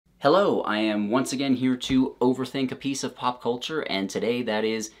Hello, I am once again here to overthink a piece of pop culture, and today that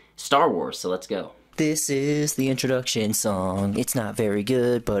is Star Wars, so let's go. This is the introduction song. It's not very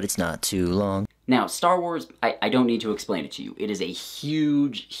good, but it's not too long. Now, Star Wars, I don't need to explain it to you. It is a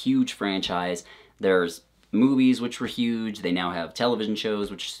huge, huge franchise. There's movies which were huge, they now have television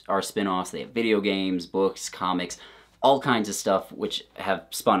shows which are spin-offs, they have video games, books, comics, all kinds of stuff which have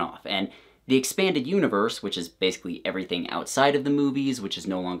spun off. And the expanded universe, which is basically everything outside of the movies, which is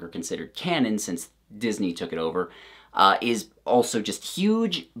no longer considered canon since Disney took it over, is also just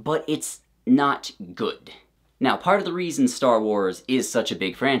huge, but it's not good. Now, part of the reason Star Wars is such a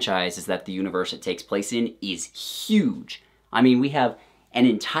big franchise is that the universe it takes place in is huge. I mean, we have an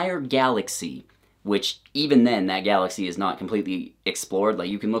entire galaxy, which even then, that galaxy is not completely explored. Like,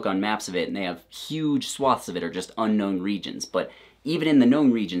 you can look on maps of it, and they have huge swaths of it are just unknown regions. But even in the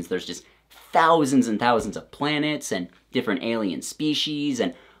known regions, there's just thousands and thousands of planets and different alien species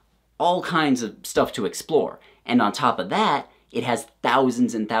and all kinds of stuff to explore. And on top of that, it has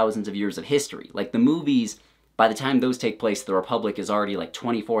thousands and thousands of years of history. Like, the movies, by the time those take place, the Republic is already like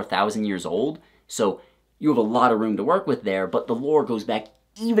 24,000 years old. So you have a lot of room to work with there, but the lore goes back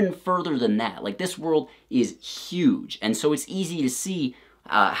even further than that. Like, this world is huge, and so it's easy to see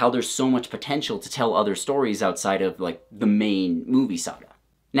how there's so much potential to tell other stories outside of, like, the main movie saga.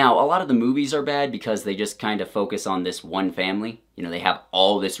 Now, a lot of the movies are bad because they just kind of focus on this one family. You know, they have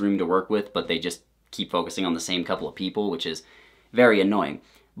all this room to work with, but they just keep focusing on the same couple of people, which is very annoying.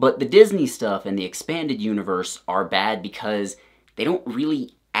 But the Disney stuff and the expanded universe are bad because they don't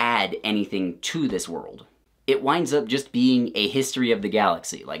really add anything to this world. It winds up just being a history of the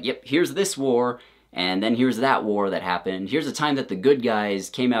galaxy. Like, yep, here's this war, and then here's that war that happened. Here's a time that the good guys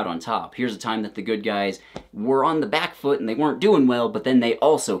came out on top. Here's a time that the good guys were on the back foot and they weren't doing well, but then they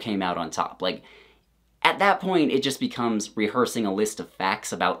also came out on top. Like, at that point, it just becomes rehearsing a list of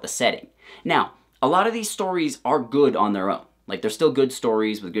facts about the setting. Now, a lot of these stories are good on their own. Like, they're still good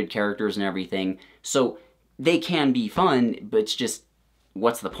stories with good characters and everything, so they can be fun, but it's just,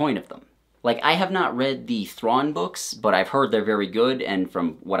 what's the point of them? Like, I have not read the Thrawn books, but I've heard they're very good, and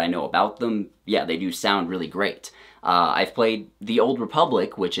from what I know about them, yeah, they do sound really great. I've played The Old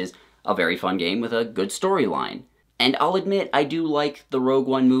Republic, which is a very fun game with a good storyline. And I'll admit, I do like the Rogue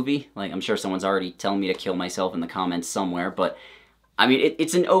One movie. Like, I'm sure someone's already telling me to kill myself in the comments somewhere, but I mean,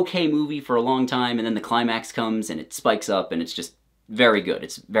 it's an okay movie for a long time, and then the climax comes, and it spikes up, and it's just very good.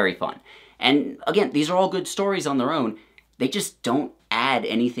 It's very fun. And again, these are all good stories on their own. They just don't add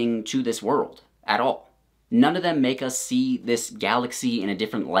anything to this world at all. None of them make us see this galaxy in a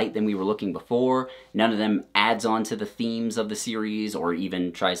different light than we were looking before. None of them adds on to the themes of the series or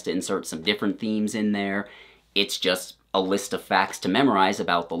even tries to insert some different themes in there. It's just a list of facts to memorize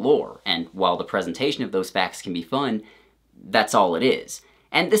about the lore, and while the presentation of those facts can be fun, that's all it is.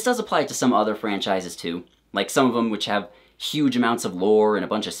 And this does apply to some other franchises too, like some of them which have huge amounts of lore and a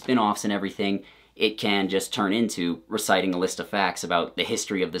bunch of spin-offs and everything. It can just turn into reciting a list of facts about the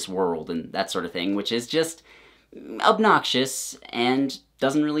history of this world and that sort of thing, which is just obnoxious and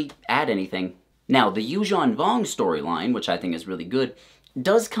doesn't really add anything. Now, the Yuuzhan Vong storyline, which I think is really good,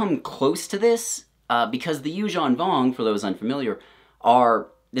 does come close to this, because the Yuuzhan Vong, for those unfamiliar,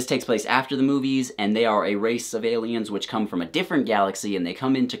 this takes place after the movies, and they are a race of aliens which come from a different galaxy, and they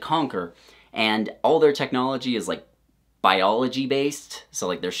come in to conquer, and all their technology is, like, biology-based, so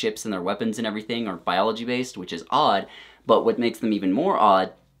like their ships and their weapons and everything are biology-based, which is odd, but what makes them even more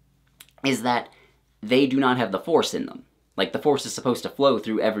odd is that they do not have the Force in them. Like, the Force is supposed to flow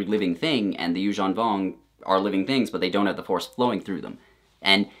through every living thing, and the Yuuzhan Vong are living things, but they don't have the Force flowing through them.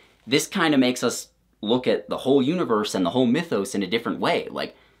 And this kind of makes us look at the whole universe and the whole mythos in a different way.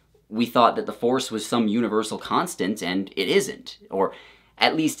 Like, we thought that the Force was some universal constant, and it isn't. Or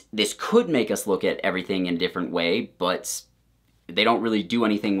at least this could make us look at everything in a different way, but they don't really do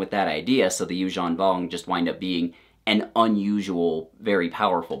anything with that idea, so the Yuuzhan Vong just wind up being an unusual, very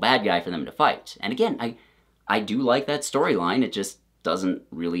powerful bad guy for them to fight. And again, I do like that storyline, it just doesn't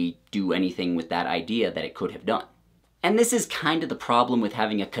really do anything with that idea that it could have done. And this is kind of the problem with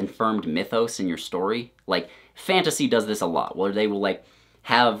having a confirmed mythos in your story. Like, fantasy does this a lot, where they will, like,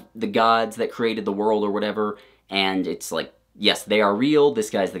 have the gods that created the world or whatever, and it's like, yes, they are real, this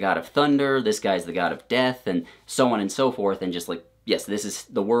guy's the god of thunder, this guy's the god of death, and so on and so forth, and just like, yes, this is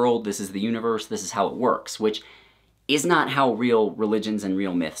the world, this is the universe, this is how it works, which is not how real religions and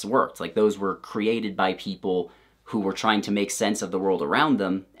real myths worked. Like, those were created by people who were trying to make sense of the world around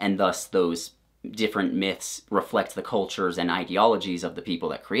them, and thus those different myths reflect the cultures and ideologies of the people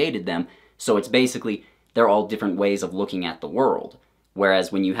that created them, so it's basically, they're all different ways of looking at the world.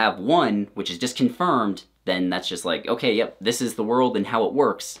 Whereas when you have one, which is just confirmed, then that's just like, okay, yep, this is the world and how it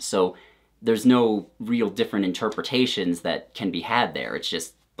works. So there's no real different interpretations that can be had there. It's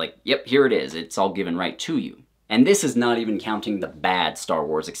just like, yep, here it is. It's all given right to you. And this is not even counting the bad Star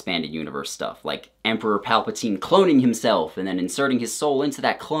Wars Expanded Universe stuff, like Emperor Palpatine cloning himself and then inserting his soul into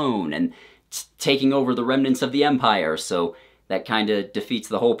that clone and taking over the remnants of the Empire, so that kind of defeats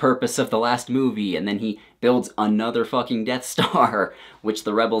the whole purpose of the last movie, and then he builds another fucking Death Star, which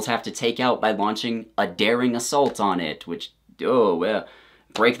the rebels have to take out by launching a daring assault on it, which, oh, well,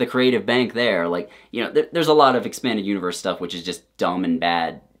 break the creative bank there. Like, you know, there's a lot of Expanded Universe stuff which is just dumb and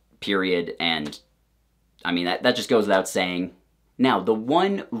bad, period, and I mean, that just goes without saying. Now, the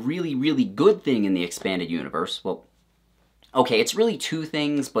one really, really good thing in the Expanded Universe, well, okay, it's really two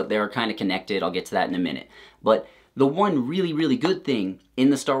things, but they're kind of connected. I'll get to that in a minute. But the one really, really good thing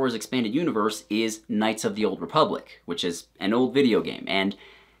in the Star Wars Expanded Universe is Knights of the Old Republic, which is an old video game. And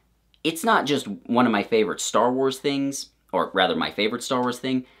it's not just one of my favorite Star Wars things, or rather my favorite Star Wars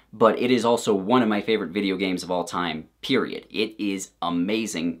thing, but it is also one of my favorite video games of all time, period. It is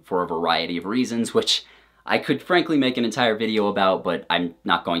amazing for a variety of reasons, which I could frankly make an entire video about, but I'm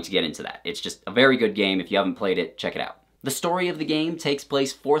not going to get into that. It's just a very good game. If you haven't played it, check it out. The story of the game takes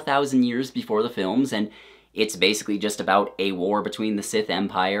place 4,000 years before the films, and it's basically just about a war between the Sith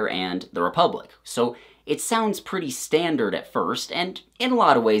Empire and the Republic. So it sounds pretty standard at first, and in a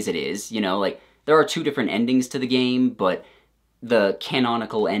lot of ways it is. You know, like, there are two different endings to the game, but the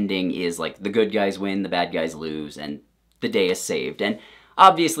canonical ending is like the good guys win, the bad guys lose, and the day is saved. And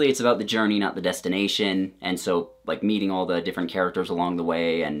obviously it's about the journey, not the destination, and so, like, meeting all the different characters along the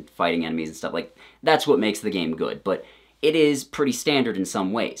way and fighting enemies and stuff, like, that's what makes the game good. But it is pretty standard in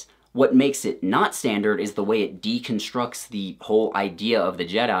some ways. What makes it not standard is the way it deconstructs the whole idea of the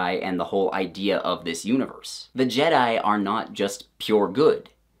Jedi and the whole idea of this universe. The Jedi are not just pure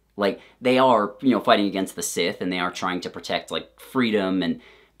good. Like, they are, you know, fighting against the Sith, and they are trying to protect, like, freedom and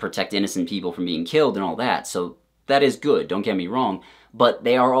protect innocent people from being killed and all that, so that is good, don't get me wrong, but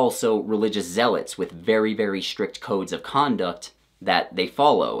they are also religious zealots with very, very strict codes of conduct that they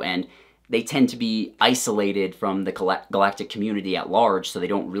follow, and they tend to be isolated from the galactic community at large, so they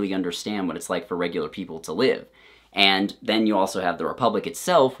don't really understand what it's like for regular people to live. And then you also have the Republic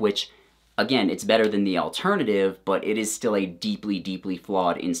itself, which, again, it's better than the alternative, but it is still a deeply, deeply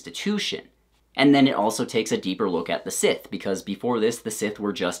flawed institution. And then it also takes a deeper look at the Sith, because before this, the Sith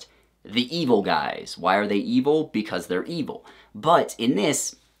were just the evil guys. Why are they evil? Because they're evil. But in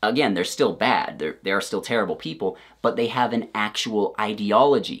this, again, they're still bad. They are still terrible people, but they have an actual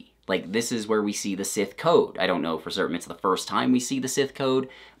ideology. Like, this is where we see the Sith Code. I don't know for certain it's the first time we see the Sith Code,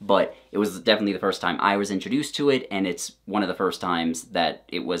 but it was definitely the first time I was introduced to it, and it's one of the first times that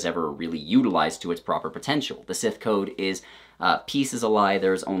it was ever really utilized to its proper potential. The Sith Code is, peace is a lie,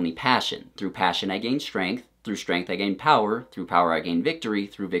 there is only passion. Through passion I gain strength, through strength I gain power, through power I gain victory,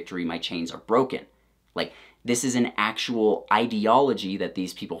 through victory my chains are broken. Like, this is an actual ideology that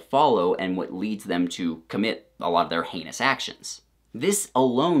these people follow, and what leads them to commit a lot of their heinous actions. This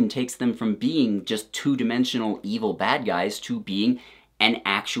alone takes them from being just two-dimensional evil bad guys to being an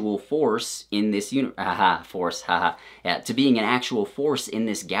actual force in this to being an actual force in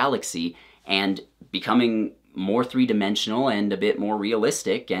this galaxy and becoming more three-dimensional and a bit more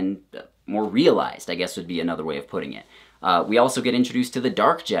realistic and more realized, I guess would be another way of putting it. We also get introduced to the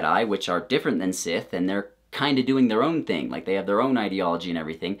Dark Jedi, which are different than Sith, and they're kind of doing their own thing. Like, they have their own ideology and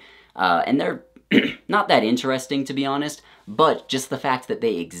everything, and they're not that interesting, to be honest, but just the fact that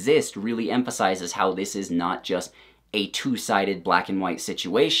they exist really emphasizes how this is not just a two-sided black and white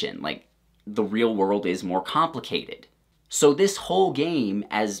situation. Like, the real world is more complicated. So this whole game,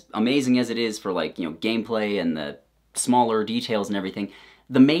 as amazing as it is for, like, you know, gameplay and the smaller details and everything,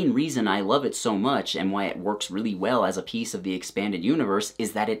 the main reason I love it so much and why it works really well as a piece of the expanded universe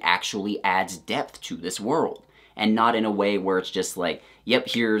is that it actually adds depth to this world. And not in a way where it's just like, yep,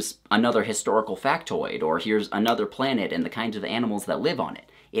 here's another historical factoid, or here's another planet and the kinds of animals that live on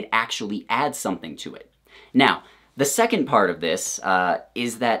it. It actually adds something to it. Now, the second part of this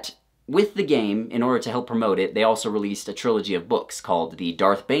is that with the game, in order to help promote it, they also released a trilogy of books called the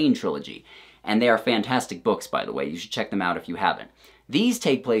Darth Bane Trilogy. And they are fantastic books, by the way. You should check them out if you haven't. These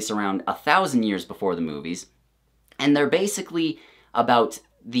take place around 1,000 years before the movies, and they're basically about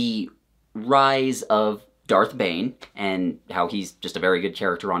the rise of Darth Bane, and how he's just a very good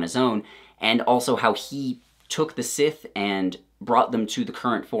character on his own, and also how he took the Sith and brought them to the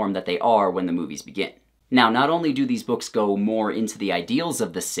current form that they are when the movies begin. Now, not only do these books go more into the ideals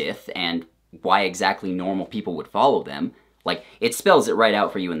of the Sith and why exactly normal people would follow them, like, it spells it right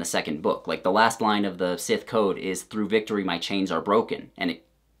out for you in the second book. Like, the last line of the Sith Code is, "Through victory my chains are broken," and it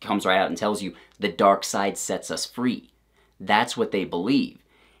comes right out and tells you the dark side sets us free. That's what they believe.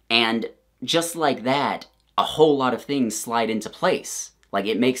 And just like that, a whole lot of things slide into place. Like,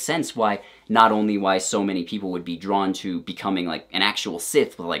 it makes sense why, not only why so many people would be drawn to becoming, like, an actual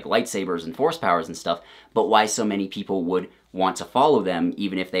Sith with, like, lightsabers and force powers and stuff, but why so many people would want to follow them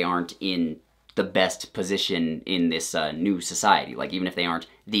even if they aren't in the best position in this new society. Like, even if they aren't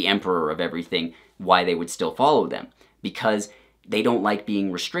the emperor of everything, why they would still follow them. Because they don't like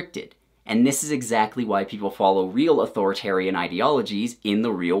being restricted. And this is exactly why people follow real authoritarian ideologies in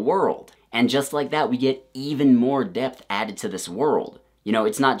the real world. And just like that, we get even more depth added to this world. You know,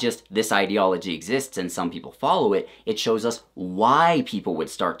 it's not just this ideology exists and some people follow it, it shows us why people would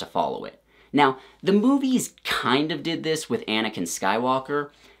start to follow it. Now, the movies kind of did this with Anakin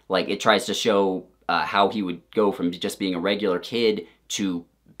Skywalker. Like, it tries to show how he would go from just being a regular kid to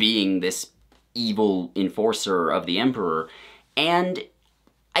being this evil enforcer of the Emperor. And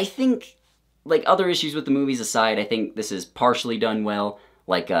I think, like, other issues with the movies aside, I think this is partially done well.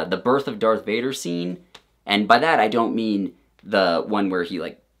 Like, the birth of Darth Vader scene. And by that, I don't mean the one where he,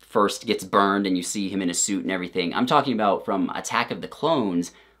 like, first gets burned and you see him in a suit and everything. I'm talking about from Attack of the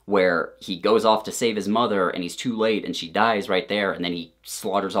Clones, where he goes off to save his mother and he's too late and she dies right there and then he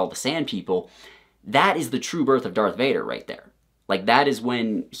slaughters all the Sand People. That is the true birth of Darth Vader right there. Like, that is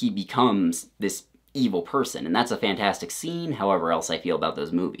when he becomes this evil person, and that's a fantastic scene, however else I feel about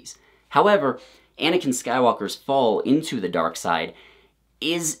those movies. However, Anakin Skywalker's fall into the dark side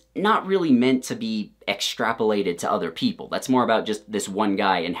is not really meant to be extrapolated to other people. That's more about just this one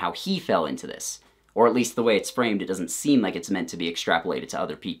guy and how he fell into this. Or at least the way it's framed, it doesn't seem like it's meant to be extrapolated to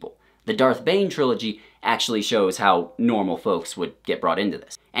other people. The Darth Bane trilogy actually shows how normal folks would get brought into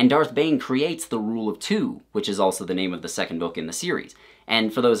this. And Darth Bane creates the Rule of Two, which is also the name of the second book in the series.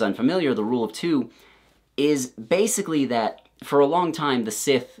 And for those unfamiliar, the Rule of Two is basically that for a long time the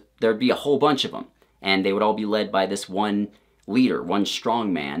Sith, there'd be a whole bunch of them, and they would all be led by this one leader, one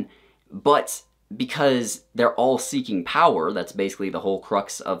strong man, but because they're all seeking power, that's basically the whole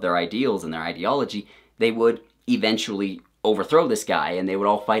crux of their ideals and their ideology, they would eventually overthrow this guy, and they would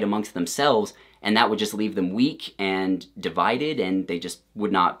all fight amongst themselves, and that would just leave them weak and divided, and they just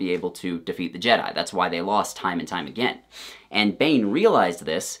would not be able to defeat the Jedi. That's why they lost time and time again. And Bane realized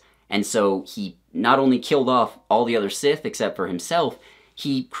this, and so he not only killed off all the other Sith except for himself,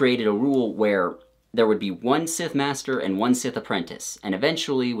 he created a rule where there would be one Sith master and one Sith apprentice, and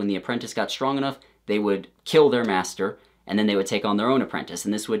eventually, when the apprentice got strong enough, they would kill their master, and then they would take on their own apprentice,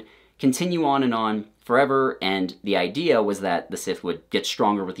 and this would continue on forever, and the idea was that the Sith would get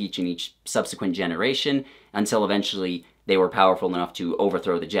stronger with each subsequent generation, until eventually they were powerful enough to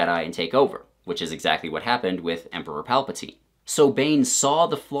overthrow the Jedi and take over, which is exactly what happened with Emperor Palpatine. So Bane saw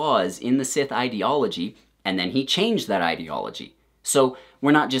the flaws in the Sith ideology, and then he changed that ideology. So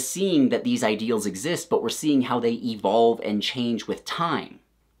we're not just seeing that these ideals exist, but we're seeing how they evolve and change with time.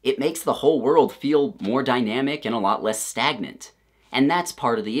 It makes the whole world feel more dynamic and a lot less stagnant. And that's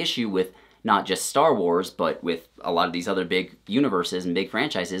part of the issue with not just Star Wars, but with a lot of these other big universes and big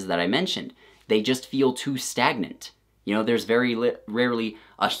franchises that I mentioned. They just feel too stagnant. You know, there's very rarely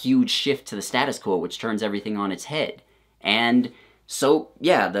a huge shift to the status quo, which turns everything on its head. And so,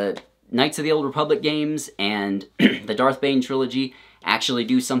 yeah, the Knights of the Old Republic games and the Darth Bane trilogy actually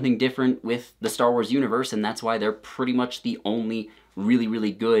do something different with the Star Wars universe, and that's why they're pretty much the only really,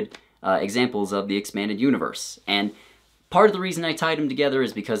 really good examples of the expanded universe. And part of the reason I tied them together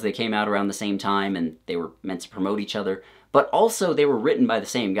is because they came out around the same time and they were meant to promote each other, but also they were written by the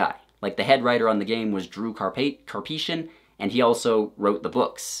same guy. Like, the head writer on the game was Drew Karpyshyn, and he also wrote the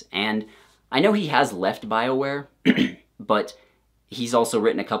books. And I know he has left BioWare, but he's also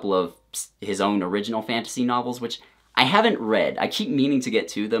written a couple of his own original fantasy novels, which I haven't read. I keep meaning to get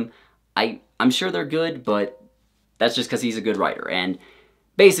to them. I'm sure they're good, but that's just because he's a good writer. And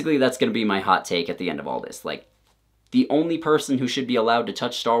basically, that's going to be my hot take at the end of all this. Like, the only person who should be allowed to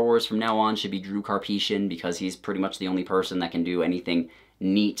touch Star Wars from now on should be Drew Karpyshyn, because he's pretty much the only person that can do anything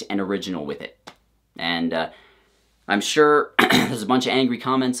neat and original with it. And I'm sure there's a bunch of angry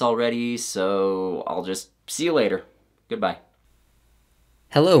comments already, so I'll just see you later. Goodbye.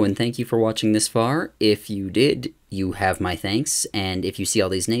 Hello, and thank you for watching this far. If you did, you have my thanks, and if you see all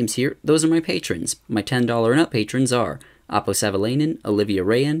these names here, those are my patrons. My $10 and up patrons are Apo Savalainen, Olivia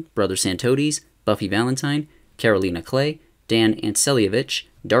Rayan, Brother Santodes, Buffy Valentine, Carolina Clay, Dan Antselievich,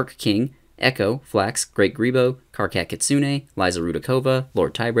 Dark King, Echo, Flax, Great Grebo, Karkat Kitsune, Liza Rudakova,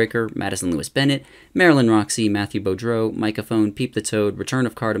 Lord Tiebreaker, Madison Lewis Bennett, Marilyn Roxy, Matthew Beaudreau, Microphone, Peep the Toad, Return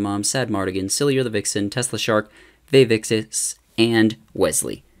of Cardamom, Sad Mardigan, Cillier the Vixen, Tesla Shark, Vevixis, and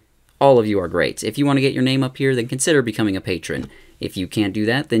Wesley. All of you are great. If you want to get your name up here, then consider becoming a patron. If you can't do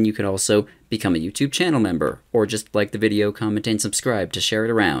that, then you can also become a YouTube channel member, or just like the video, comment, and subscribe to share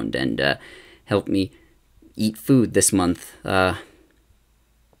it around, and help me eat food this month.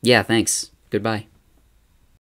 Yeah, thanks. Goodbye.